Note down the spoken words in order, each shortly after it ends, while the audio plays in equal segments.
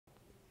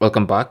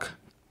Welcome back.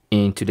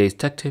 In today's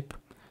tech tip,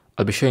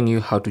 I'll be showing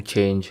you how to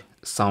change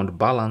sound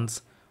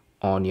balance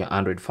on your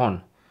Android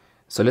phone.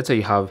 So let's say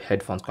you have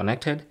headphones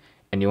connected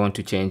and you want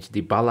to change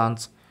the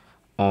balance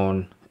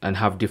on and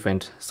have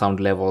different sound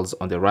levels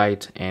on the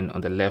right and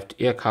on the left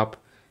ear cup.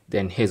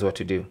 Then here's what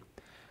to do.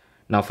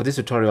 Now for this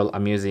tutorial,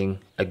 I'm using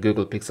a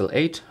Google Pixel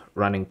 8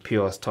 running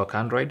pure stock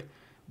Android,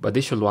 but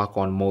this should work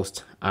on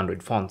most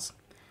Android phones.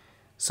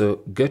 So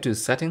go to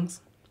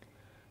settings.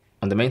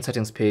 On the main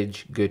settings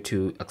page, go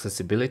to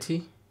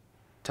accessibility,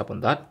 tap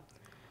on that.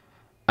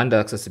 Under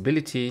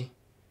accessibility,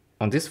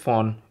 on this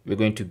phone, we're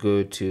going to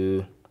go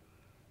to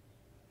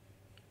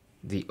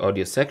the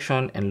audio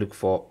section and look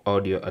for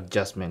audio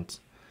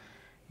adjustment.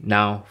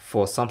 Now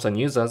for Samsung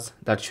users,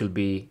 that should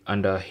be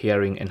under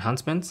hearing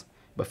enhancements.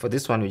 But for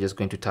this one, we're just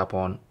going to tap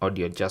on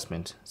audio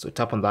adjustment. So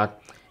tap on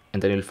that,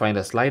 and then you'll find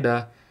a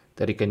slider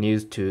that you can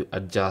use to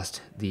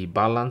adjust the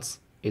balance,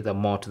 either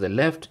more to the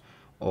left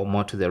or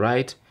more to the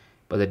right,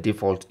 but the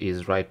default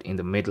is right in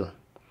the middle.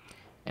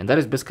 And that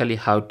is basically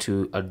how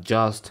to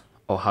adjust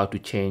or how to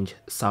change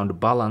sound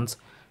balance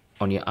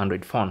on your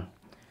Android phone.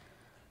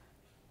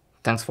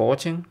 Thanks for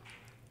watching.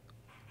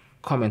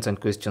 Comments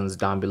and questions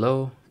down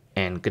below,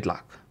 and good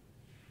luck.